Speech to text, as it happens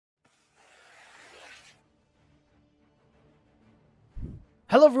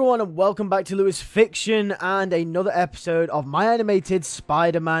Hello everyone and welcome back to LewisFiction and another episode of my animated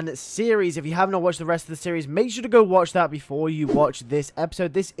Spider-Man series. If you have not watched the rest of the series, make sure to go watch that before you watch this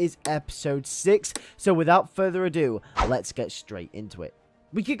episode. This is episode 6, so without further ado, let's get straight into it.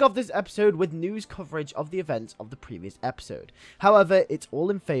 We kick off this episode with news coverage of the events of the previous episode. However, it's all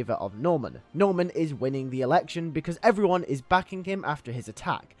in favor of Norman. Norman is winning the election because everyone is backing him after his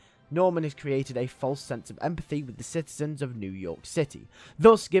attack. Norman has created a false sense of empathy with the citizens of New York City,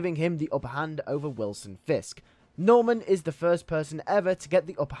 thus giving him the upper hand over Wilson Fisk. Norman is the first person ever to get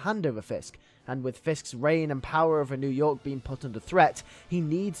the upper hand over Fisk, and with Fisk's reign and power over New York being put under threat, he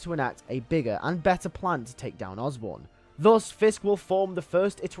needs to enact a bigger and better plan to take down Osborn. Thus, Fisk will form the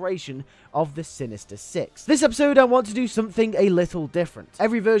first iteration of the Sinister Six. This episode, I want to do something a little different.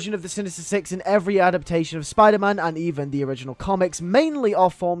 Every version of the Sinister Six in every adaptation of Spider-Man, and even the original comics, mainly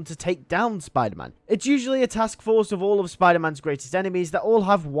are formed to take down Spider-Man. It's usually a task force of all of Spider-Man's greatest enemies that all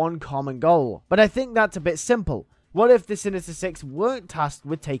have one common goal. But I think that's a bit simple. What if the Sinister Six weren't tasked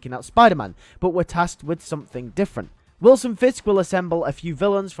with taking out Spider-Man, but were tasked with something different? Wilson Fisk will assemble a few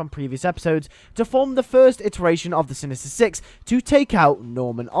villains from previous episodes to form the first iteration of the Sinister Six to take out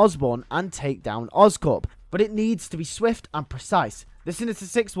Norman Osborn and take down Oscorp, but it needs to be swift and precise. The Sinister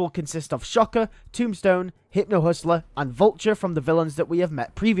Six will consist of Shocker, Tombstone, Hypno Hustler, and Vulture from the villains that we have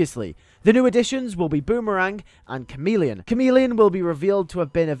met previously. The new additions will be Boomerang and Chameleon. Chameleon will be revealed to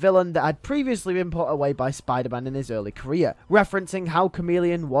have been a villain that had previously been put away by Spider-Man in his early career, referencing how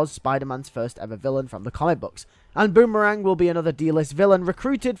Chameleon was Spider-Man's first ever villain from the comic books. And Boomerang will be another D-list villain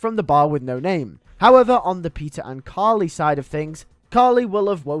recruited from the bar with no name. However, on the Peter and Carlie side of things, Carlie will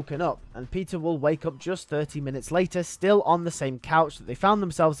have woken up, and Peter will wake up just 30 minutes later, still on the same couch that they found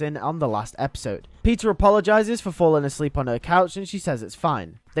themselves in on the last episode. Peter apologizes for falling asleep on her couch, and she says it's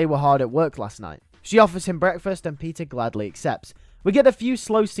fine. They were hard at work last night. She offers him breakfast, and Peter gladly accepts. We get a few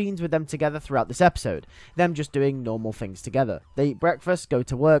slow scenes with them together throughout this episode, them just doing normal things together. They eat breakfast, go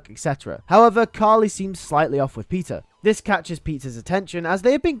to work, etc. However, Carlie seems slightly off with Peter. This catches Peter's attention as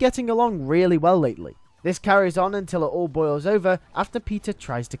they have been getting along really well lately. This carries on until it all boils over after Peter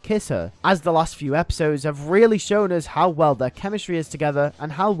tries to kiss her, as the last few episodes have really shown us how well their chemistry is together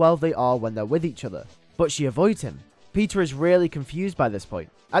and how well they are when they're with each other. But she avoids him. Peter is really confused by this point.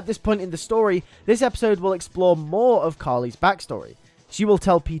 At this point in the story, this episode will explore more of Carlie's backstory. She will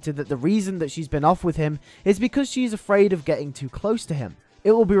tell Peter that the reason that she's been off with him is because she's afraid of getting too close to him.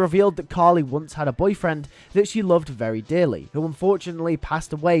 It will be revealed that Carlie once had a boyfriend that she loved very dearly, who unfortunately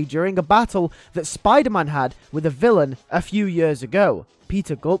passed away during a battle that Spider-Man had with a villain a few years ago.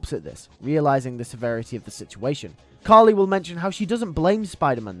 Peter gulps at this, realizing the severity of the situation. Carlie will mention how she doesn't blame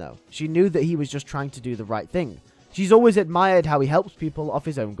Spider-Man though. She knew that he was just trying to do the right thing. She's always admired how he helps people off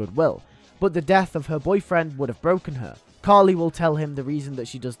his own goodwill, but the death of her boyfriend would have broken her. Carlie will tell him the reason that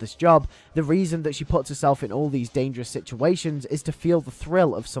she does this job, the reason that she puts herself in all these dangerous situations is to feel the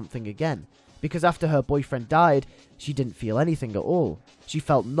thrill of something again. Because after her boyfriend died, she didn't feel anything at all. She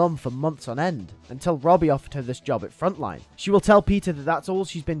felt numb for months on end, until Robbie offered her this job at Frontline. She will tell Peter that that's all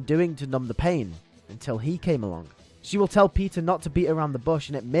she's been doing to numb the pain, until he came along. She will tell Peter not to beat around the bush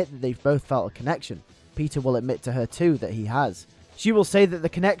and admit that they've both felt a connection. Peter will admit to her too that he has. She will say that the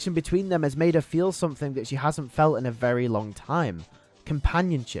connection between them has made her feel something that she hasn't felt in a very long time.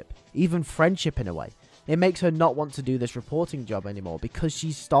 Companionship, even friendship in a way. It makes her not want to do this reporting job anymore because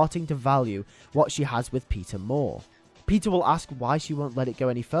she's starting to value what she has with Peter more. Peter will ask why she won't let it go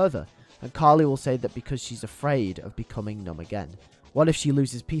any further, and Carlie will say that because she's afraid of becoming numb again. What if she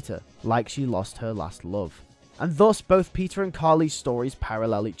loses Peter, like she lost her last love? And thus both Peter and Carlie's stories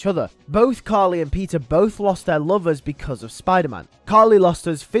parallel each other. Both Carlie and Peter both lost their lovers because of Spider-Man. Carlie lost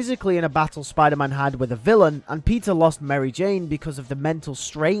hers physically in a battle Spider-Man had with a villain, and Peter lost Mary Jane because of the mental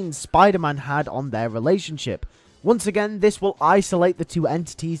strain Spider-Man had on their relationship. Once again, this will isolate the two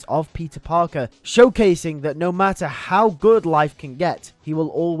entities of Peter Parker, showcasing that no matter how good life can get, he will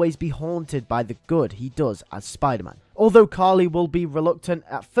always be haunted by the good he does as Spider-Man. Although Carlie will be reluctant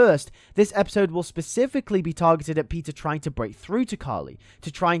at first, this episode will specifically be targeted at Peter trying to break through to Carlie,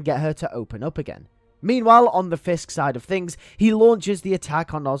 to try and get her to open up again. Meanwhile, on the Fisk side of things, he launches the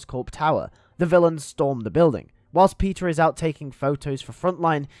attack on Oscorp Tower. The villains storm the building. Whilst Peter is out taking photos for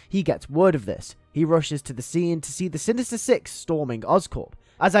Frontline, he gets word of this. He rushes to the scene to see the Sinister Six storming Oscorp.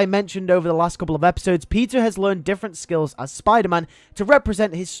 As I mentioned over the last couple of episodes, Peter has learned different skills as Spider-Man to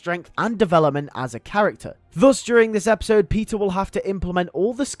represent his strength and development as a character. Thus, during this episode, Peter will have to implement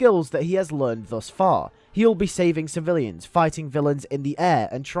all the skills that he has learned thus far. He'll be saving civilians, fighting villains in the air,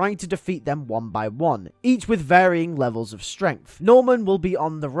 and trying to defeat them one by one, each with varying levels of strength. Norman will be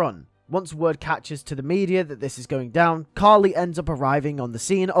on the run. Once word catches to the media that this is going down, Carlie ends up arriving on the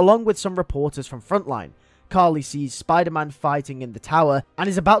scene along with some reporters from Frontline. Carlie sees Spider-Man fighting in the tower and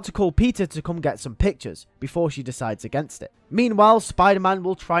is about to call Peter to come get some pictures before she decides against it. Meanwhile, Spider-Man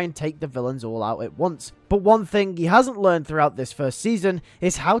will try and take the villains all out at once, but one thing he hasn't learned throughout this first season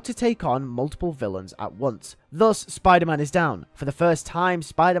is how to take on multiple villains at once. Thus, Spider-Man is down. For the first time,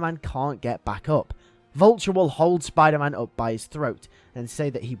 Spider-Man can't get back up. Vulture will hold Spider-Man up by his throat and say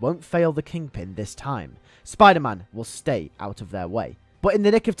that he won't fail the Kingpin this time. Spider-Man will stay out of their way. But in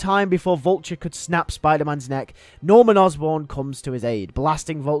the nick of time before Vulture could snap Spider-Man's neck, Norman Osborn comes to his aid,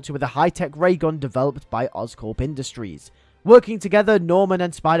 blasting Vulture with a high-tech ray gun developed by Oscorp Industries. Working together, Norman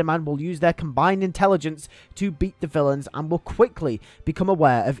and Spider-Man will use their combined intelligence to beat the villains and will quickly become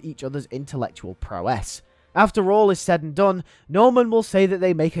aware of each other's intellectual prowess. After all is said and done, Norman will say that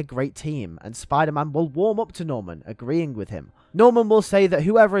they make a great team, and Spider-Man will warm up to Norman, agreeing with him. Norman will say that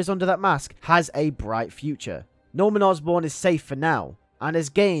whoever is under that mask has a bright future. Norman Osborn is safe for now, and has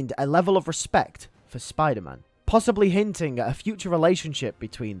gained a level of respect for Spider-Man, possibly hinting at a future relationship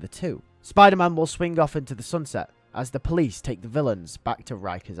between the two. Spider-Man will swing off into the sunset as the police take the villains back to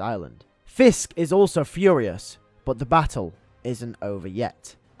Rikers Island. Fisk is also furious, but the battle isn't over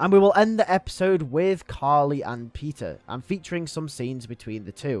yet. And we will end the episode with Carlie and Peter, and featuring some scenes between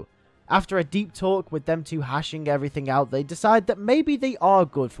the two. After a deep talk with them two hashing everything out, they decide that maybe they are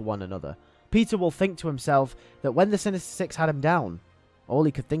good for one another. Peter will think to himself that when the Sinister Six had him down, all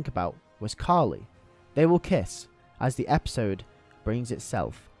he could think about was Carlie. They will kiss as the episode brings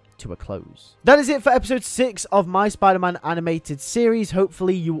itself to a close. That is it for episode 6 of my Spider-Man animated series.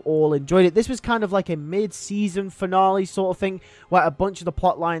 Hopefully you all enjoyed it. This was kind of like a mid-season finale sort of thing, where a bunch of the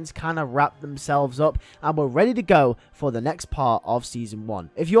plot lines kind of wrap themselves up and we're ready to go for the next part of season 1.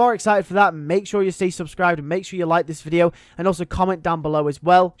 If you are excited for that, make sure you stay subscribed and make sure you like this video, and also comment down below as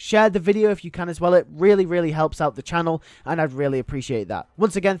well. Share the video if you can as well. It really helps out the channel and I'd really appreciate that.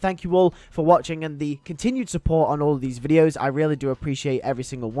 Once again, thank you all for watching and the continued support on all of these videos. I really do appreciate every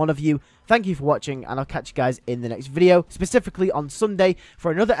single one of you. Thank you for watching, and I'll catch you guys in the next video, specifically on Sunday for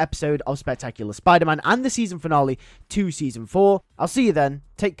another episode of Spectacular Spider-Man and the season finale to season 4. I'll see you then.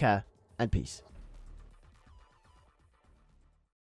 Take care and peace.